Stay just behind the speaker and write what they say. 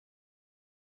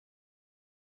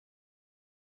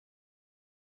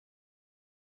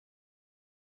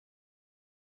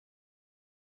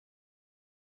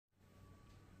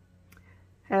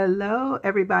Hello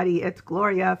everybody, it's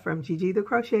Gloria from Gigi the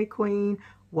Crochet Queen.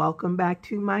 Welcome back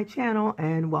to my channel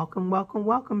and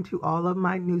welcome to all of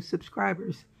my new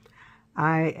subscribers.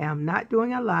 I am not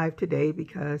doing a live today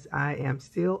because I am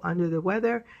still under the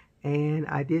weather and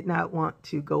I did not want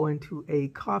to go into a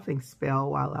coughing spell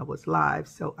while I was live,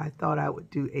 so I thought I would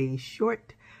do a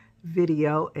short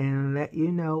video and let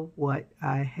you know what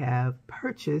I have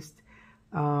purchased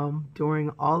during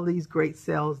all these great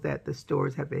sales that the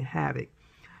stores have been having.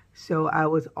 So I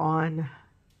was on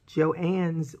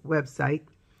Joann's website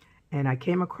and I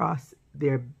came across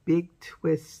their Big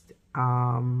Twist,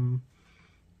 what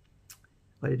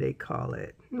do they call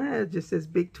it? It just says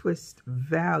Big Twist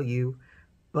Value,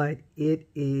 but it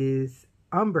is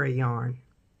ombre yarn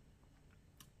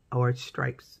or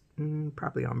stripes,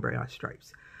 probably ombre or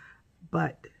stripes.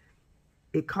 But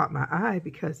it caught my eye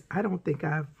because I don't think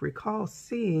I've recalled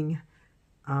seeing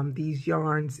these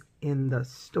yarns in the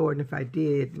store, and if I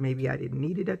did, maybe I didn't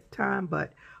need it at the time,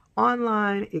 but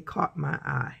online it caught my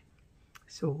eye,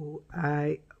 so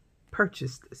I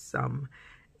purchased some,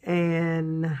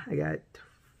 and I got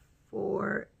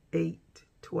 4, 8,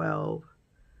 12,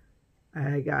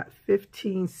 I got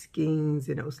 15 skeins,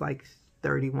 and it was like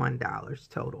 $31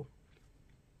 total.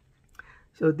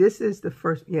 So this is the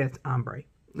first, yeah, it's ombre.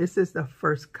 This is the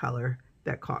first color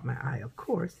that caught my eye, of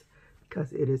course,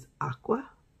 because it is aqua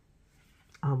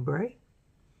ombre.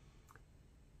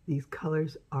 These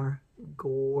colors are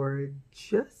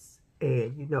gorgeous,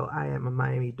 and you know I am a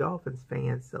Miami Dolphins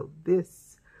fan, so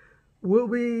this will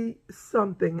be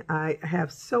something. I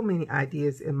have so many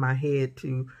ideas in my head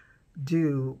to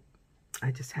do.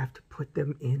 I just have to put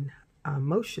them in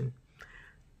motion.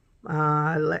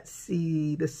 Let's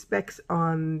see, the specs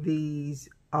on these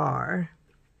are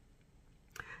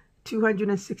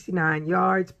 269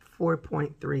 yards,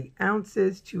 4.3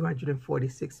 ounces,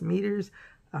 246 meters,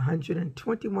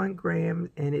 121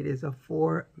 grams, and it is a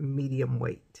 4 medium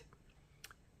weight.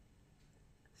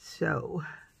 So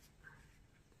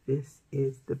this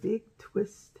is the Big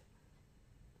Twist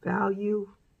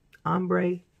Value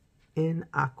Ombre in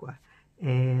Aqua,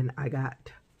 and I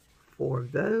got 4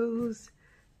 of those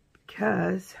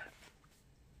because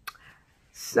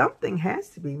something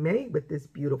has to be made with this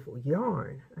beautiful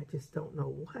yarn. I just don't know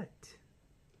what.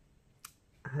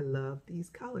 I love these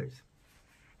colors.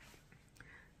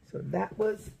 So that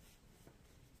was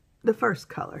the first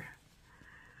color.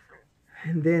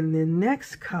 And then the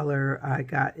next color I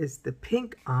got is the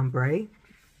pink ombre.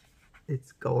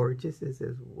 It's gorgeous as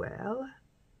well.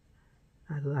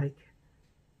 I like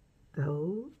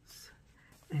those.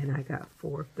 And I got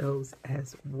 4 of those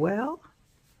as well.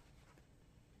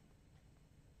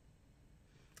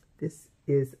 This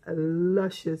is a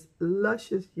luscious,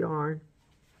 luscious yarn.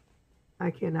 I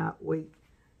cannot wait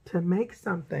to make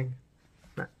something.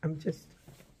 I'm just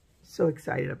so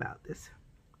excited about this.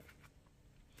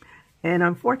 And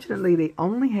unfortunately, they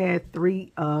only had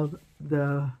 3 of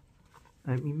the,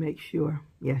 let me make sure,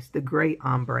 yes, the gray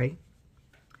ombre.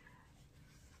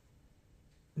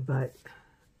 But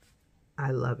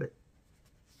I love it.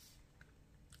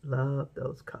 Love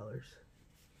those colors.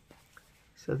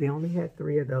 So they only had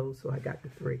 3 of those, so I got the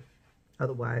 3.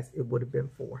 Otherwise, it would have been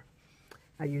 4.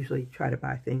 I usually try to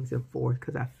buy things in 4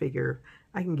 because I figure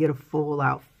I can get a full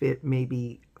outfit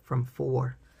maybe from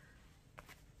 4.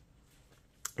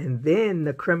 And then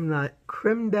the creme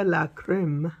de la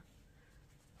creme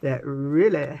that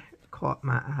really caught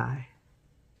my eye,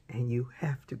 and you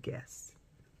have to guess.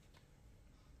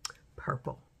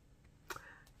 Purple.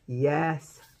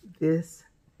 Yes, this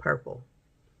purple.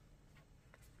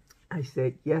 I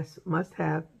said, yes, must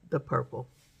have the purple.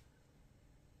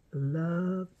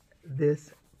 Love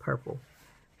this purple.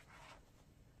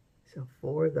 So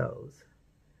 4 of those.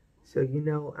 So you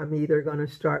know I'm either going to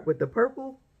start with the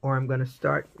purple or I'm going to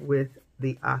start with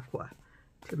the aqua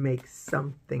to make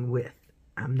something with.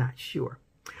 I'm not sure.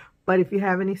 But if you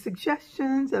have any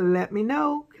suggestions, let me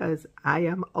know because I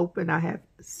am open. I have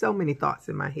so many thoughts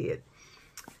in my head.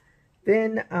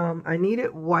 Then I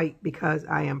needed white because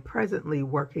I am presently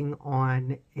working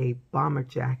on a bomber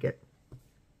jacket.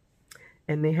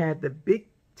 And they had the Big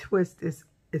Twist.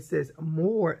 It says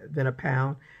more than a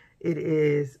pound. It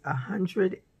is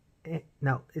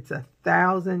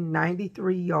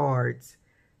 1,093 yards,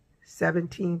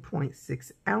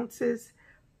 17.6 ounces,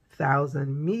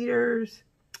 1,000 meters,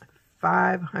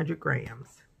 500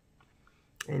 grams.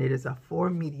 And it is a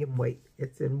 4 medium weight.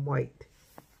 It's in white.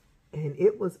 And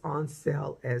it was on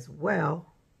sale as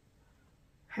well.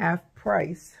 Half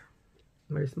price.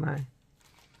 Where's my...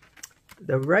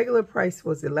 The regular price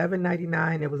was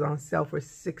 $11.99. It was on sale for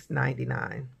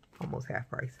 $6.99, almost half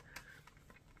price.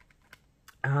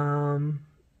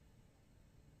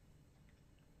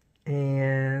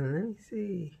 And let me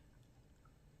see.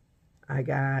 I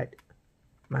got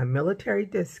my military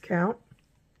discount.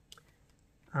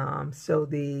 So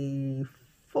the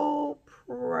full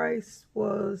price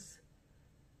was,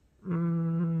 I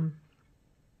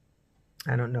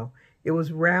don't know. It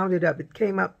was rounded up. It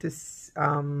came up to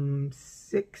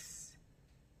six.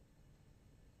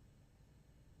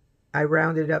 I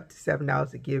rounded it up to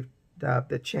 $7 to give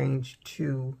the change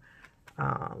to,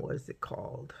 what is it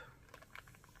called?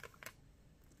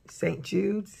 St.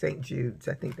 Jude's. St. Jude's.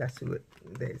 I think that's who it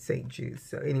is, St. Jude's.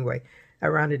 So anyway, I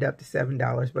rounded up to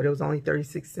 $7, but it was only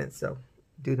 36 cents. So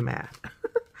do the math.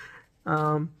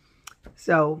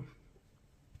 So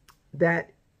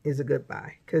that is a good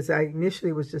buy, because I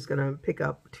initially was just going to pick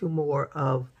up 2 more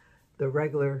of the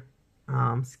regular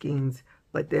skeins,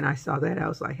 but then I saw that. I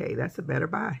was like, hey, that's a better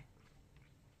buy.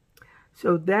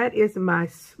 So that is my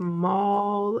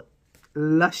small,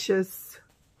 luscious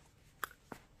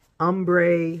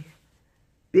ombre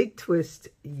big twist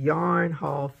yarn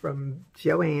haul from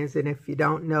Joann's. And if you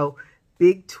don't know,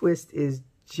 big twist is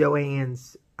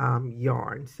Joann's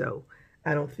yarn. So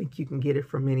I don't think you can get it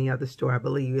from any other store. I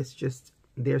believe it's just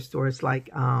their store. It's like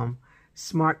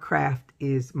Smart Craft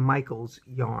is Michael's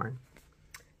yarn.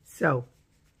 So,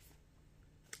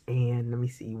 and let me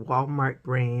see, Walmart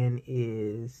brand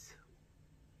is,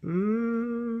 it's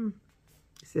in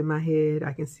my head.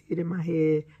 I can see it in my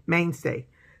head. Mainstay.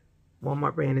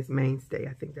 Walmart brand is Mainstay.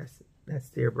 I think that's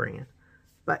their brand.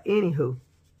 But anywho,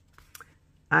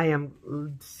 I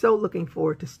am so looking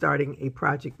forward to starting a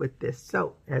project with this.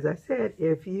 So, as I said,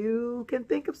 if you can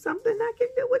think of something I can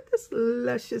do with this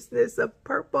lusciousness of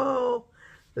purple,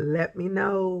 let me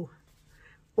know.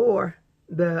 Or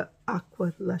the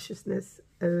aqua lusciousness,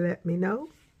 let me know.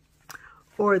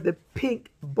 Or the pink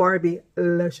Barbie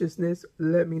lusciousness,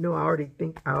 let me know. I already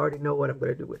know what I'm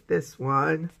going to do with this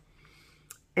one.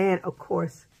 And of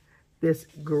course, this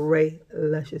gray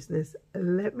lusciousness,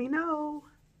 let me know.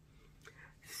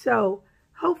 So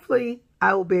hopefully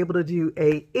I will be able to do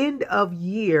a end of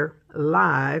year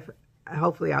live.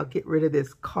 Hopefully I'll get rid of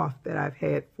this cough that I've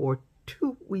had for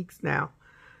 2 weeks now.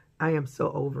 I am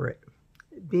so over it.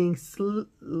 Being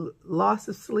loss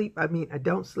of sleep. I mean, I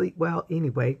don't sleep well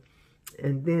anyway.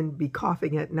 And then be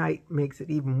coughing at night makes it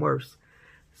even worse.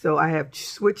 So I have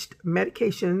switched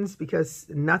medications because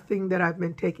nothing that I've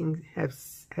been taking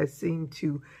has seemed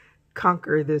to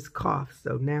conquer this cough.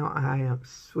 So now I am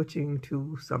switching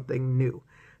to something new.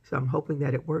 So I'm hoping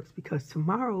that it works, because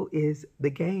tomorrow is the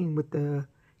game with the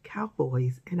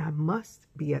Cowboys and I must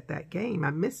be at that game.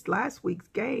 I missed last week's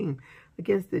game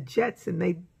against the Jets and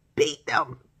they beat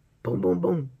them. Boom, boom,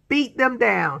 boom. Beat them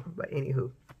down. But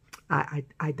anywho,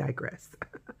 I digress.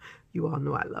 You all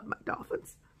know I love my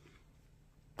Dolphins.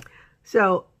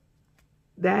 So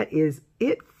that is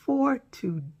it for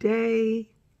today.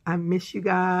 I miss you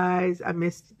guys. I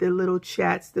miss the little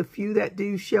chats. The few that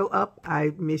do show up,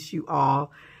 I miss you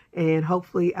all. And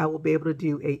hopefully I will be able to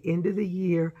do a end of the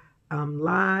year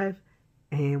live,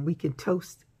 and we can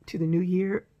toast to the new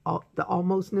year, the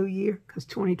almost new year, because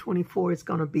 2024 is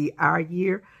going to be our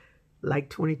year, like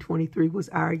 2023 was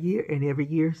our year, and every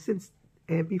year since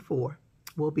and before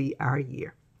will be our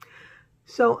year.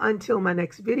 So until my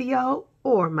next video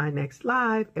or my next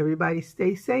live, everybody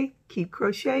stay safe, keep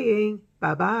crocheting.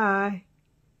 Bye-bye.